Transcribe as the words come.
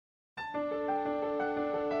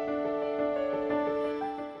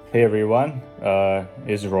Hey everyone,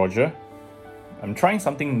 it's Roger. I'm trying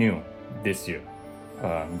something new this year.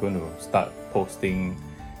 I'm going to start posting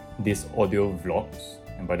these audio vlogs,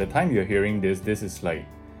 and by the time you're hearing this, this is like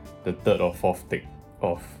the third or fourth take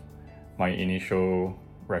of my initial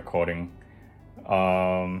recording.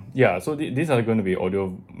 So these are going to be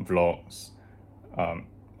audio vlogs.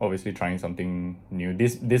 Obviously, trying something new.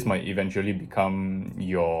 This might eventually become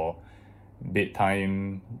your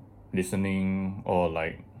bedtime listening or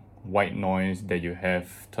like white noise that you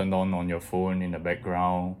have turned on your phone in the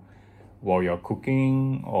background while you're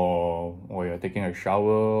cooking or you're taking a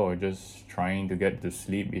shower or just trying to get to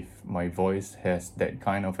sleep. If my voice has that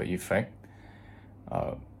kind of an effect,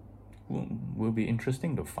 will be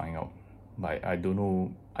interesting to find out. But I don't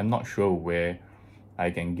know, I'm not sure where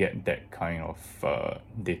I can get that kind of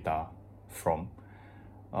data from.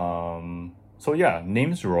 So yeah,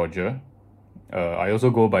 name's Roger. I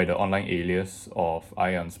also go by the online alias of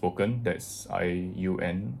iUnspoken. That's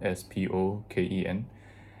iUnspoken.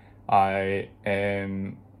 I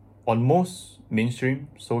am on most mainstream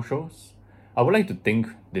socials. I would like to think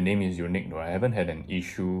the name is unique though. I haven't had an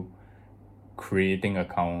issue creating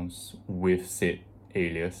accounts with said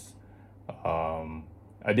alias.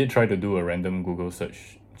 I did try to do a random Google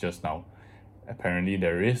search just now. Apparently,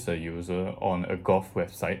 there is a user on a golf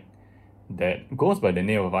website that goes by the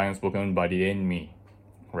name of iUnspoken, but it ain't me,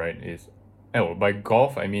 right? By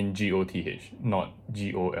golf I mean GOTH, not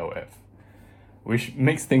GOLF, which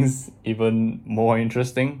makes things even more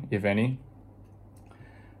interesting, if any.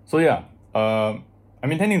 So yeah, I'm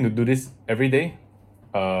intending to do this every day.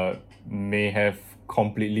 May have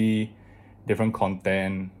completely different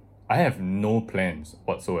content. I have no plans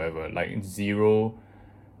whatsoever, like zero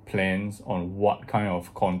plans on what kind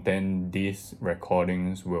of content these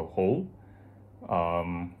recordings will hold.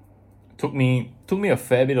 Took me a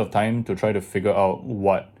fair bit of time to try to figure out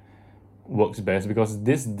what works best, because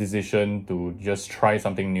this decision to just try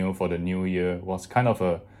something new for the new year was kind of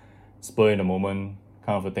a spur in the moment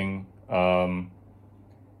kind of a thing.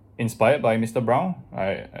 Inspired by Mr. Brown.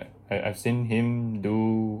 I've seen him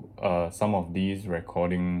do some of these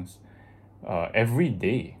recordings every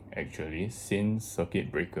day actually since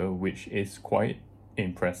Circuit Breaker, which is quite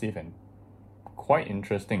impressive and quite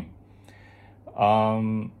interesting.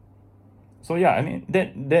 So yeah, I mean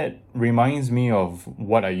that reminds me of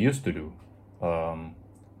what I used to do.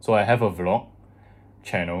 So I have a vlog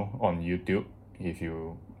channel on YouTube. If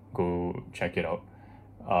you go check it out,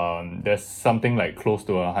 there's something like close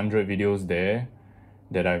to 100 videos there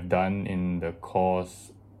that I've done in the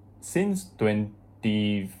course since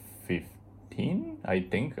 2015. I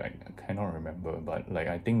think I cannot remember, but like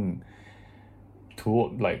I think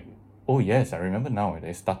toward like, oh yes, I remember now.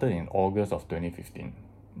 It started in August of 2015.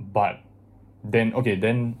 But then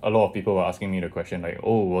a lot of people were asking me the question like,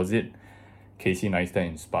 oh, was it Casey Neistat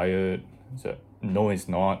inspired? So no, it's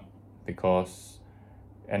not, because,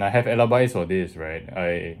 and I have alibis for this, right?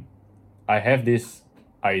 I have this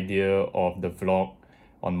idea of the vlog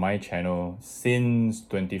on my channel since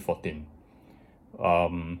 2014.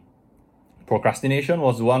 Procrastination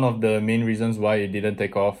was one of the main reasons why it didn't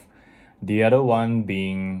take off. The other one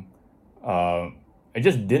being I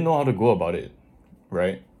just didn't know how to go about it,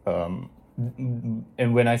 right?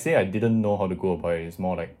 And when I say I didn't know how to go about it, it's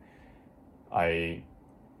more like I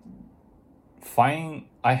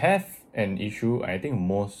have an issue. I think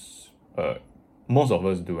most of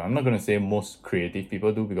us do. I'm not going to say most creative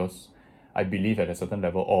people do, because I believe at a certain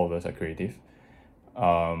level all of us are creative.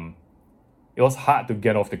 It was hard to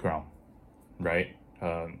get off the ground, right?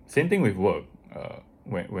 Same thing with work.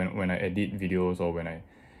 When I edit videos or when I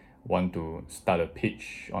want to start a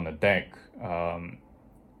pitch on a deck,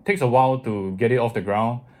 takes a while to get it off the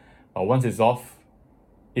ground. Once it's off,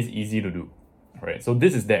 it's easy to do, right? So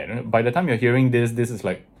this is that. By the time you're hearing this, this is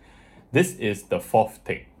the fourth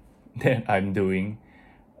take that I'm doing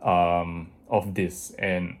of this,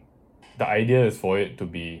 and the idea is for it to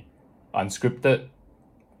be unscripted,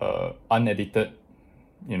 unedited,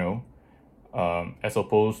 as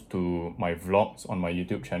opposed to my vlogs on my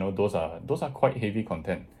YouTube channel. Those are quite heavy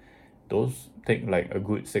content. Those take like a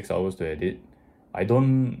good 6 hours to edit. I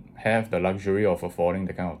don't have the luxury of affording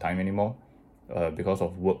that kind of time anymore, because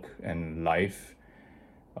of work and life.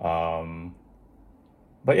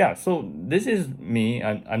 But yeah, so this is me.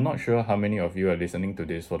 I'm not sure how many of you are listening to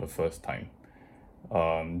this for the first time.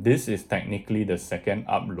 This is technically the second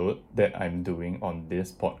upload that I'm doing on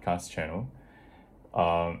this podcast channel.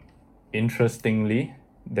 Interestingly,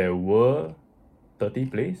 there were 30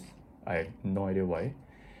 plays. I have no idea why.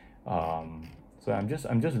 So I'm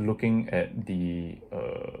just looking at the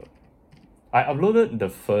I uploaded the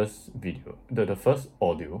first video, the first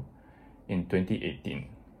audio in 2018.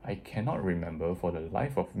 I cannot remember for the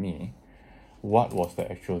life of me what was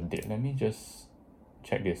the actual date. Let me just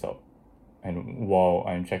check this out. And while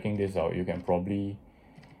I'm checking this out, you can probably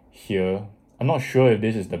hear. I'm not sure if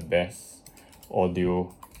this is the best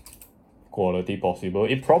audio quality possible.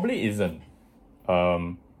 It probably isn't.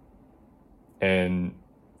 And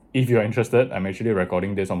if you're interested, I'm actually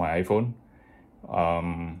recording this on my iPhone.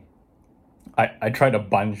 I tried a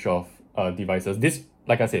bunch of devices. This,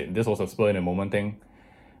 like I said, this was a spur in the moment thing.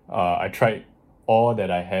 I tried all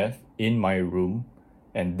that I have in my room,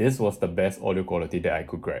 and this was the best audio quality that I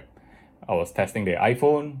could grab. I was testing the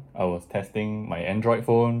iPhone, I was testing my Android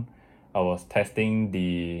phone, I was testing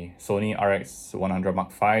the Sony RX100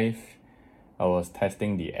 Mark V, I was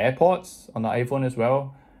testing the AirPods on the iPhone as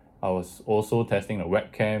well. I was also testing the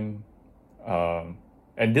webcam,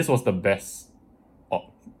 and this was the best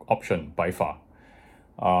option by far.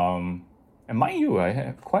 And mind you, I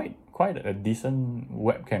have quite a decent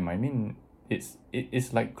webcam. I mean, it's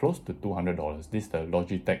like close to $200. This is the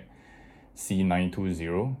Logitech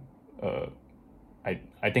C920. I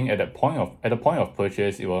think at the point of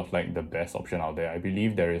purchase, it was like the best option out there. I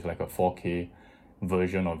believe there is like a 4K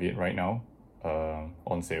version of it right now,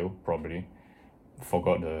 on sale probably.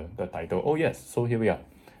 Forgot the title. Oh yes, so here we are.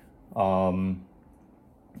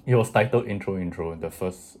 It was titled intro, the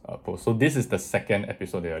first post. So this is the second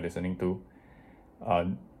episode that you're listening to.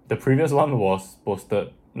 The previous one was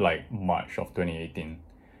posted like March of 2018.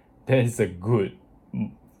 That is a good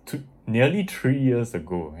nearly 3 years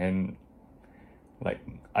ago, and like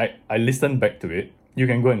I listened back to it. You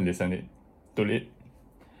can go and listen to it.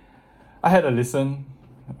 I had a listen.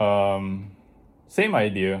 Same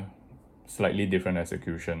idea, slightly different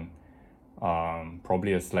execution.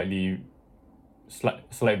 Probably a slight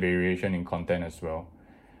variation in content as well.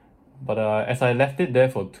 But as I left it there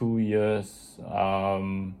for 2 years,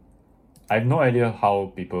 I have no idea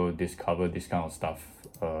how people discover this kind of stuff.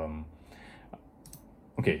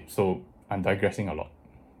 Okay, so I'm digressing a lot.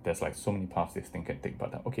 There's like so many paths this thing can take,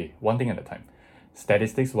 but okay, one thing at a time.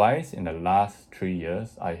 Statistics wise, in the last 3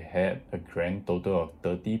 years, I had a grand total of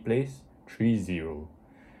 30 plays, 30,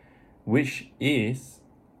 which is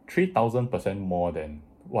 3,000% more than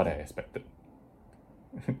what I expected.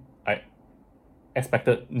 I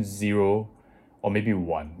expected 0 or maybe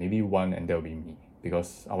 1, and that'll be me,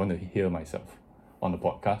 because I want to hear myself on the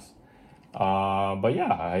podcast. But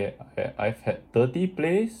yeah, I've had 30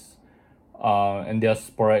 plays, and they're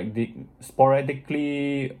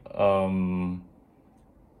sporadically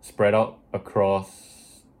spread out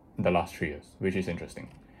across the last 3 years, which is interesting.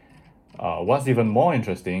 What's even more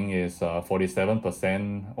interesting is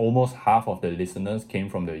 47%, almost half of the listeners came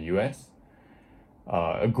from the US.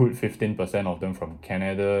 A good 15% of them from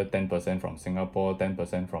Canada, 10% from Singapore,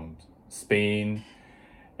 10% from Spain,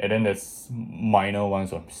 and then there's minor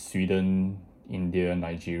ones from Sweden, India,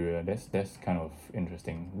 Nigeria. That's kind of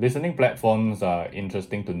interesting. Listening platforms are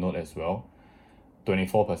interesting to note as well.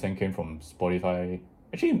 24% came from Spotify.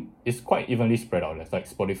 Actually, it's quite evenly spread out. It's like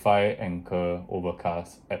Spotify, Anchor,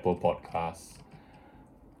 Overcast, Apple Podcasts.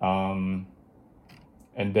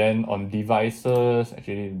 And then on devices,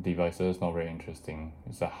 not very interesting.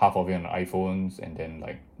 It's like half of it on iPhones, and then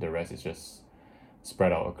like the rest is just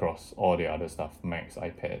spread out across all the other stuff: Macs,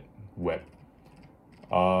 iPad, web.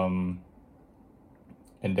 And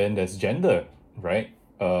then there's gender, right?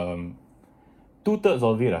 2/3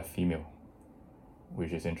 of it are female,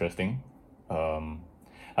 which is interesting.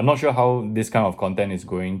 I'm not sure how this kind of content is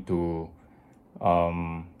going to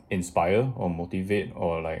inspire or motivate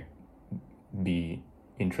or like be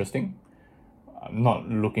interesting. I'm not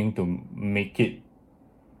looking to make it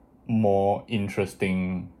more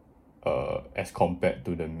interesting as compared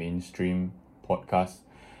to the mainstream podcast.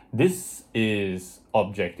 This is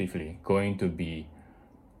objectively going to be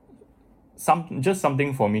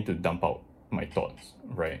something for me to dump out my thoughts,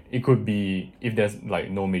 right? It could be, if there's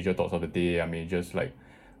like no major thoughts of the day, I may just like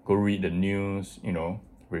go read the news,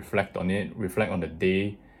 reflect on the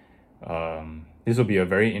day. This will be a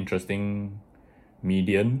very interesting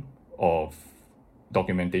medium of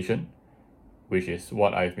documentation, which is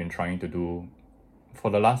what I've been trying to do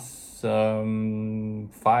for the last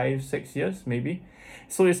 5-6 years maybe.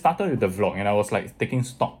 So it started with the vlog, and I was like taking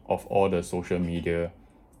stock of all the social media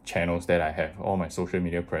channels that I have, all my social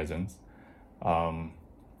media presence.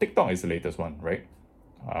 TikTok is the latest one, right?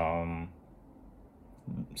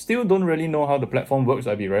 Still don't really know how the platform works,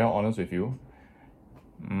 I'll be very honest with you.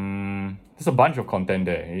 There's a bunch of content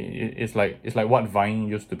there. It's like what Vine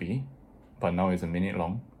used to be, but now it's a minute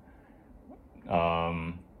long.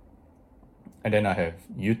 And then I have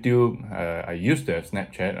YouTube. I used to have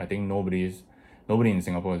Snapchat. I think nobody in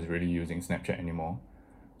Singapore is really using Snapchat anymore.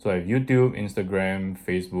 So I have YouTube, Instagram,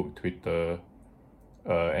 Facebook, Twitter,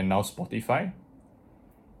 and now Spotify.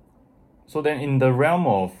 So then in the realm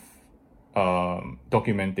of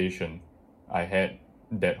documentation, I had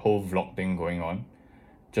that whole vlog thing going on,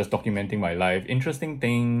 just documenting my life, interesting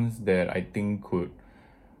things that I think could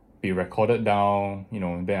be recorded down,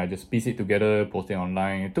 then I just piece it together, post it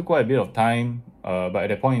online. It took quite a bit of time, but at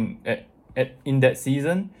that point, in that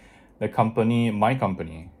season, my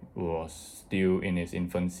company, was still in its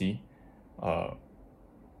infancy.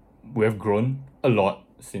 We have grown a lot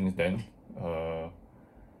since then,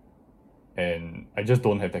 and I just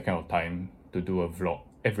don't have that kind of time to do a vlog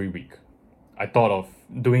every week. I thought of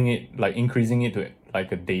doing it, like increasing it to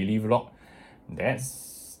like a daily vlog.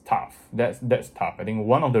 That's tough. That's tough. I think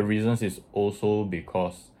one of the reasons is also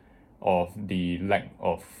because of the lack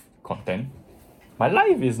of content. My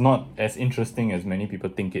life is not as interesting as many people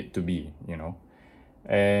think it to be,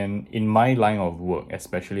 And in my line of work,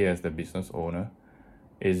 especially as the business owner,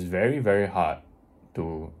 it's very, very hard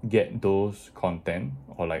to get those content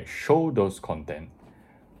or like show those content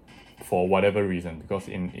for whatever reason, because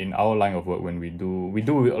in our line of work, when we do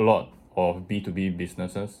a lot of B2B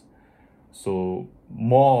businesses. So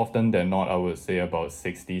more often than not, I would say about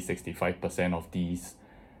 65% of these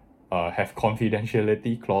have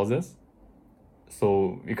confidentiality clauses.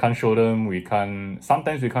 So we can't show them,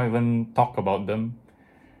 sometimes we can't even talk about them.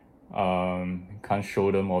 Can't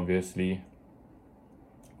show them, obviously.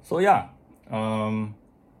 So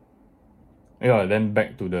then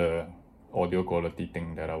back to the audio quality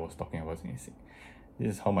thing that I was talking about. This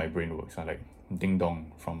is how my brain works. I like ding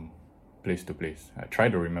dong from place to place. I try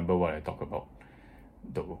to remember what I talk about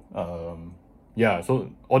though.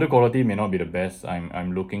 So audio quality may not be the best.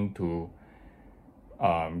 I'm looking to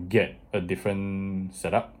get a different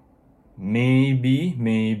setup.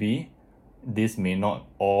 Maybe this may not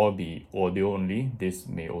all be audio only. This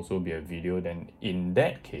may also be a video. Then in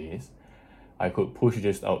that case, I could push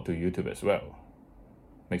this out to YouTube as well.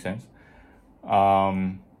 Make sense?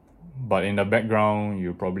 But in the background,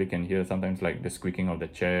 you probably can hear sometimes like the squeaking of the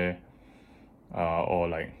chair, or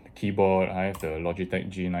like the keyboard. I have the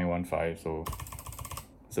Logitech G915, so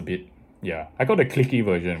it's a bit, I got the clicky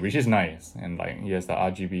version, which is nice, and like yes, the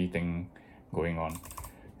RGB thing going on.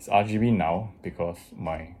 It's RGB now because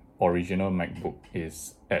my original MacBook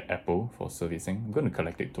is at Apple for servicing. I'm going to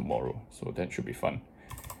collect it tomorrow, so that should be fun.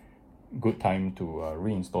 Good time to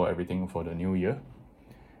reinstall everything for the new year.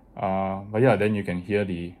 Then you can hear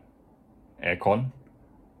the aircon,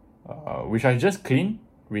 which I just cleaned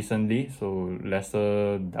recently, so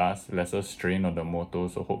lesser dust, lesser strain on the motor,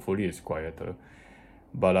 so hopefully it's quieter.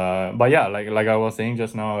 But like I was saying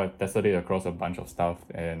just now, I tested it across a bunch of stuff,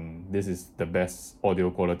 and this is the best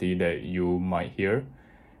audio quality that you might hear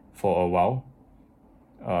for a while.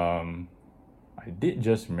 I did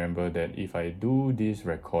just remember that if I do this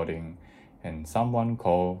recording and someone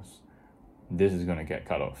calls, this is gonna get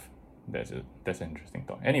cut off. That's an interesting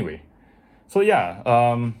thought. Anyway, so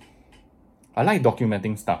I like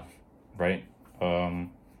documenting stuff, right?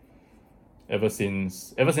 Ever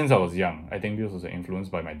since I was young, I think this was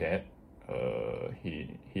influenced by my dad.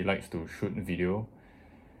 He likes to shoot video,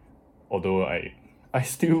 although I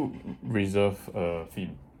still reserve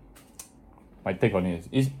my take on it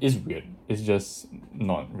is weird. It's just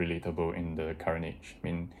not relatable in the current age. I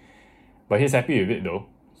mean, but he's happy with it though.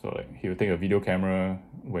 So like he'll take a video camera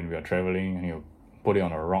when we are traveling and he'll put it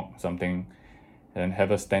on a rock or something, and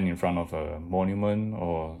have us stand in front of a monument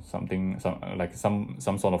or something, some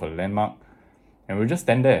sort of a landmark, and we'll just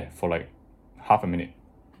stand there for like half a minute.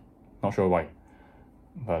 Not sure why,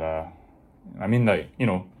 but I mean, like,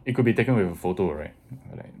 it could be taken with a photo, right?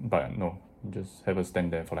 But no, just have us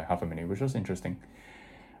stand there for like half a minute, which was interesting.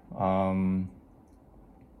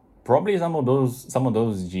 Probably some of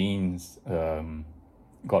those genes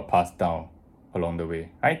got passed down along the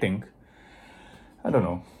way, I think. I don't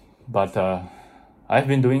know, but I've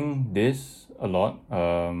been doing this a lot.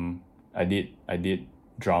 I did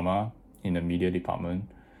drama in the media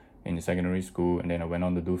department in secondary school, and then I went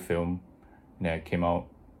on to do film. And then I came out,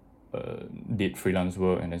 did freelance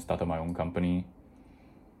work, and then started my own company.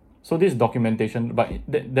 So this documentation, but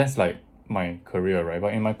that's like my career, right?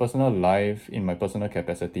 But in my personal life, in my personal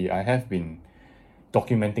capacity, I have been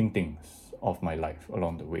documenting things of my life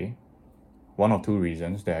along the way. One or two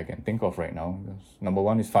reasons that I can think of right now. Number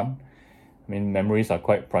one is fun. I mean, memories are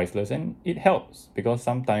quite priceless, and it helps because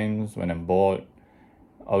sometimes when I'm bored,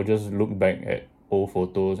 I'll just look back at old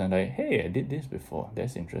photos and like, hey, I did this before.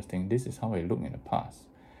 That's interesting. This is how I look in the past.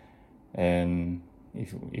 And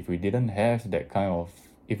If we didn't have that kind of,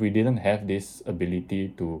 if we didn't have this ability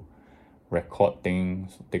to record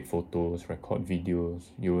things, take photos, record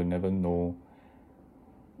videos, you will never know.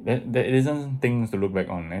 There isn't things to look back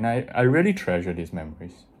on, and I really treasure these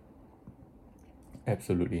memories.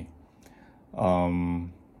 Absolutely.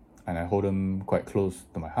 And I hold them quite close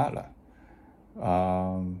to my heart lah.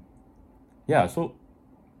 Yeah, so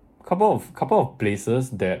couple of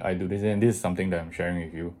places that I do this, and this is something that I'm sharing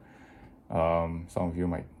with you. Some of you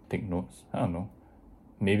might take notes. I don't know.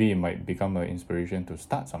 Maybe it might become an inspiration to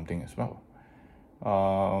start something as well.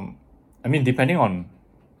 I mean, depending on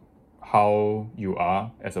how you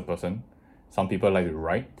are as a person, some people like to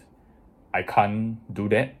write. I can't do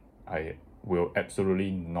that. I will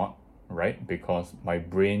absolutely not write because my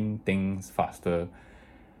brain thinks faster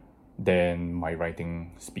than my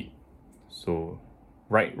writing speed. So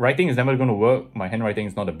writing is never going to work. My handwriting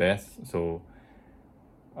is not the best. So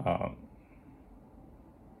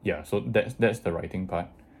yeah, so that's the writing part.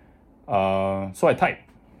 So I type,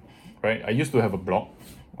 right? I used to have a blog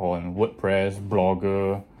on WordPress,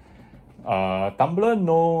 Blogger, Tumblr,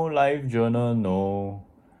 no, Live Journal, no.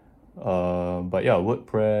 But yeah,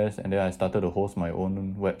 WordPress, and then I started to host my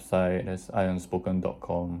own website. That's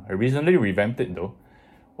iUnspoken.com. I recently revamped it though,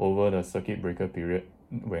 over the circuit breaker period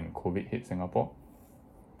when COVID hit Singapore.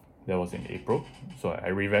 That was in April, so I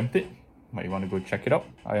revamped it. Might want to go check it out.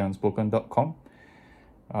 iUnspoken.com.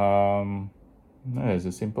 No, it's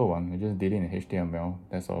a simple one. I just did it in HTML.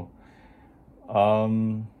 That's all.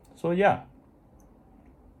 So yeah.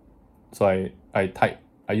 So I type.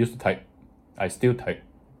 I used to type. I still type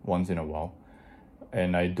once in a while,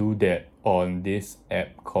 and I do that on this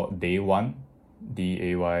app called Day1,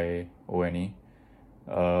 DAYONE.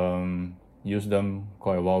 Used them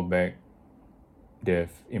quite a while back.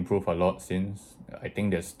 They've improved a lot since. I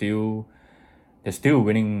think they're still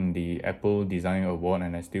winning the Apple Design Award,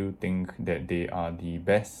 and I still think that they are the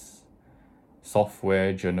best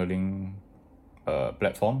software journaling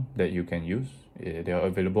platform that you can use. They are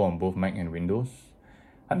available on both Mac and Windows.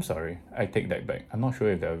 I'm sorry, I take that back. I'm not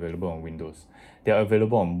sure if they're available on Windows. They are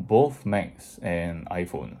available on both Macs and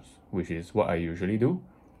iPhones, which is what I usually do.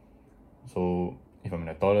 So if I'm in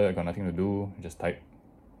the toilet, I got nothing to do, just type.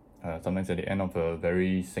 Sometimes at the end of a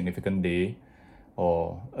very significant day,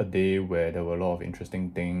 or a day where there were a lot of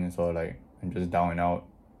interesting things, or like I'm just down and out,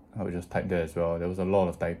 I would just type there as well. There was a lot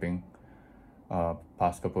of typing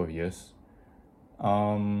past couple of years.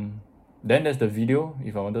 Then there's the video.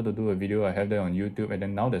 If I wanted to do a video, I have that on YouTube, and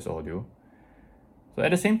then now there's audio. So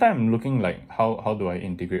at the same time, I'm looking like how do I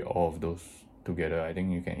integrate all of those together. I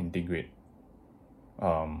think you can integrate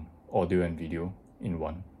audio and video in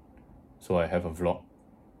one. So I have a vlog,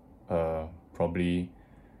 probably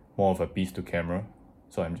more of a piece to camera.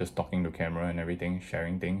 So I'm just talking to camera and everything,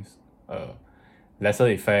 sharing things. Lesser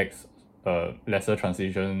effects, lesser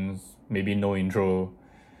transitions, maybe no intro.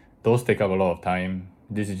 Those take up a lot of time.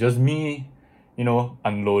 This is just me,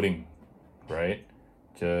 unloading, right?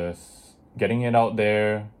 Just getting it out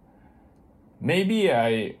there. Maybe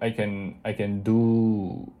I can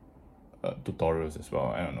do tutorials as well.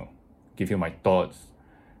 I don't know. Give you my thoughts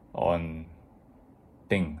on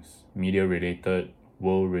things, media related,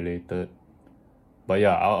 world related. But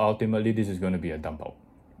yeah, ultimately this is going to be a dump out,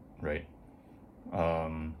 right? I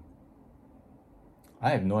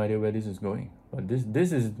have no idea where this is going, but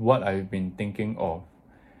this is what I've been thinking of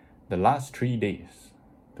the last 3 days,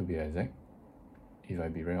 to be exact. If I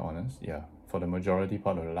be very honest, yeah, for the majority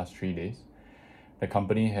part of the last 3 days. The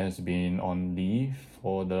company has been on leave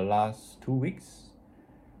for the last 2 weeks,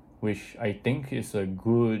 which I think is a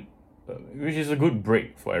good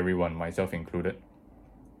break for everyone, myself included.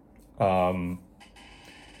 I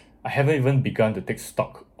haven't even begun to take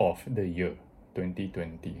stock of the year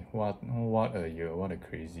 2020. What a year! What a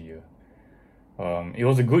crazy year. It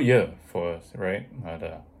was a good year for us, right?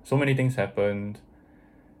 So many things happened,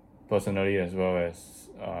 personally as well as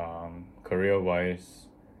career-wise.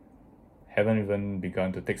 Haven't even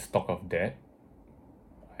begun to take stock of that,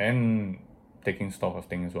 and taking stock of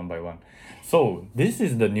things one by one. So this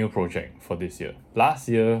is the new project for this year. Last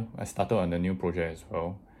year, I started on the new project as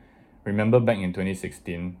well. Remember back in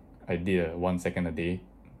 2016, I did a 1 second a day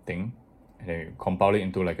thing, and then compiled it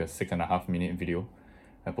into like a 6.5 minute video.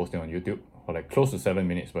 I posted on YouTube for like close to 7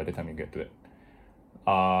 minutes by the time you get to it.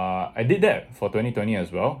 I did that for 2020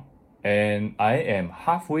 as well, and I am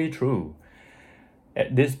halfway through.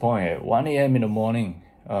 At this point, at 1 a.m. in the morning,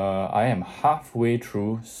 I am halfway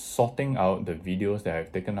through sorting out the videos that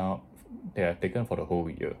I've taken for the whole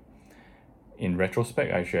year. In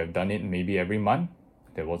retrospect, I should have done it maybe every month.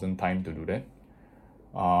 There wasn't time to do that.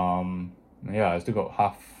 Yeah, I still got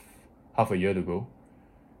half a year to go.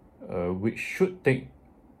 which should take,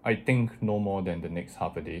 I think, no more than the next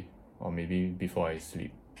half a day, or maybe before I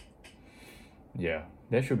sleep. Yeah,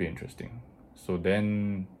 that should be interesting. So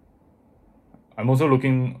then I'm also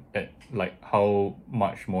looking at like how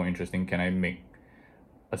much more interesting can I make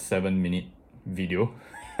a 7-minute video.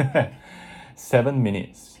 7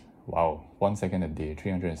 minutes. Wow, 1 second a day,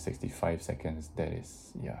 365 seconds. That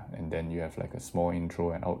is, yeah. And then you have like a small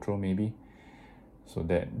intro and outro maybe. So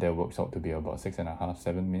that works out to be about 6.5,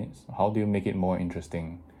 7 minutes. How do you make it more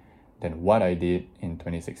interesting than what I did in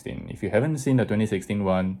 2016? If you haven't seen the 2016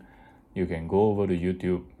 one, you can go over to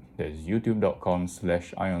YouTube. There's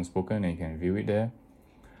youtube.com/iUnspoken and you can view it there.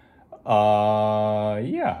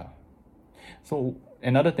 Yeah. So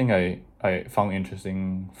another thing I found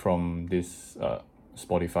interesting from this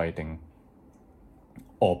Spotify thing,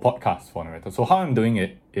 or podcast for the matter. So how I'm doing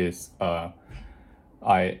it is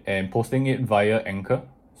I am posting it via Anchor.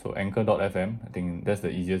 So anchor.fm. I think that's the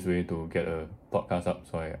easiest way to get a podcast up.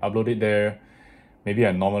 So I upload it there. Maybe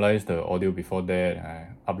I normalize the audio before that. I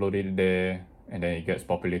upload it there, and then it gets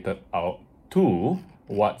populated out to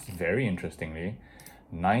what's very interestingly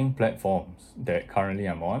 9 platforms that currently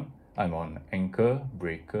I'm on. I'm on Anchor,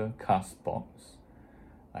 Breaker, Castbox.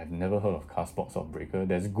 I've never heard of Castbox or Breaker.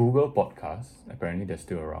 There's Google Podcasts. Apparently they're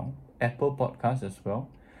still around. Apple Podcasts as well.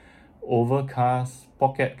 Overcast,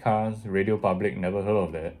 Pocket Cast, Radio Public, never heard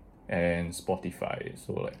of that. And Spotify.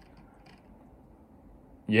 So like,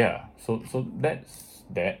 yeah, so that's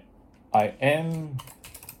that. I am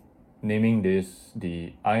naming this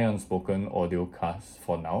the iUnspoken audio cast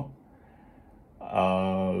for now.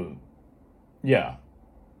 Yeah.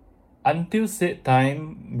 Until said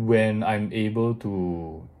time when I'm able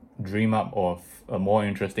to dream up of a more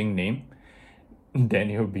interesting name, then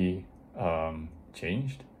it'll be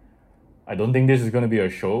changed. I don't think this is gonna be a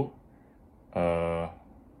show. Or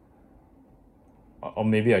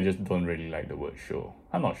maybe I just don't really like the word show.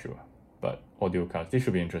 I'm not sure. But audio cast, this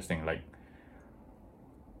should be interesting. Like,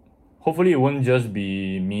 hopefully it won't just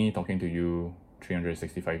be me talking to you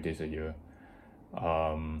 365 days a year.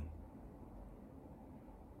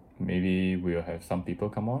 Maybe we'll have some people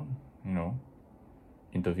come on,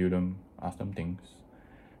 interview them, ask them things.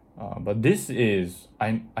 But this is,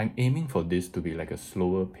 I'm aiming for this to be like a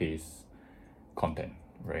slower pace content,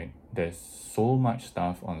 right? There's so much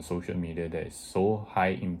stuff on social media that is so high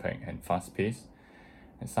impact and fast paced,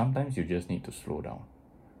 and sometimes you just need to slow down.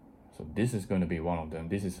 So this is going to be one of them.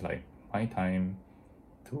 This is like my time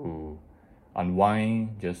to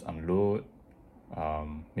unwind, just unload,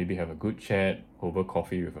 maybe have a good chat over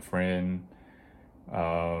coffee with a friend.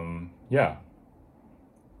 Yeah.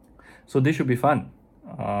 So this should be fun.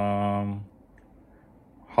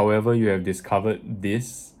 However you have discovered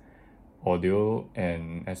this audio,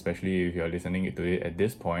 and especially if you're listening to it at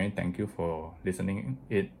this point, thank you for listening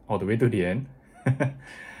it all the way to the end.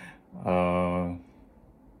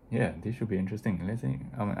 Yeah, this should be interesting. Let's see.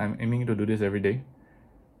 I'm aiming to do this every day.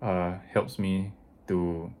 Helps me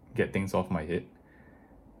to get things off my head.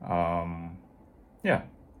 Yeah,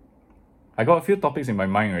 I got a few topics in my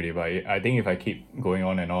mind already, but I think if I keep going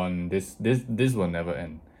on and on, this will never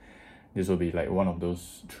end. This will be like one of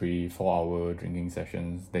those 3-4 hour drinking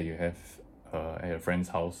sessions that you have at a friend's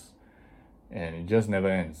house, and it just never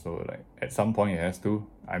ends. So like at some point it has to.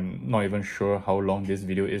 I'm not even sure how long this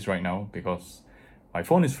video is right now because my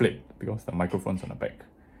phone is flipped because the microphone's on the back.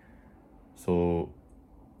 So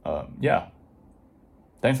yeah,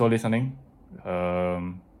 thanks for listening.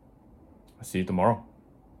 I'll see you tomorrow.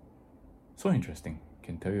 So interesting.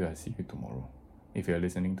 Can tell you I'll see you tomorrow if you're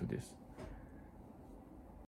listening to this.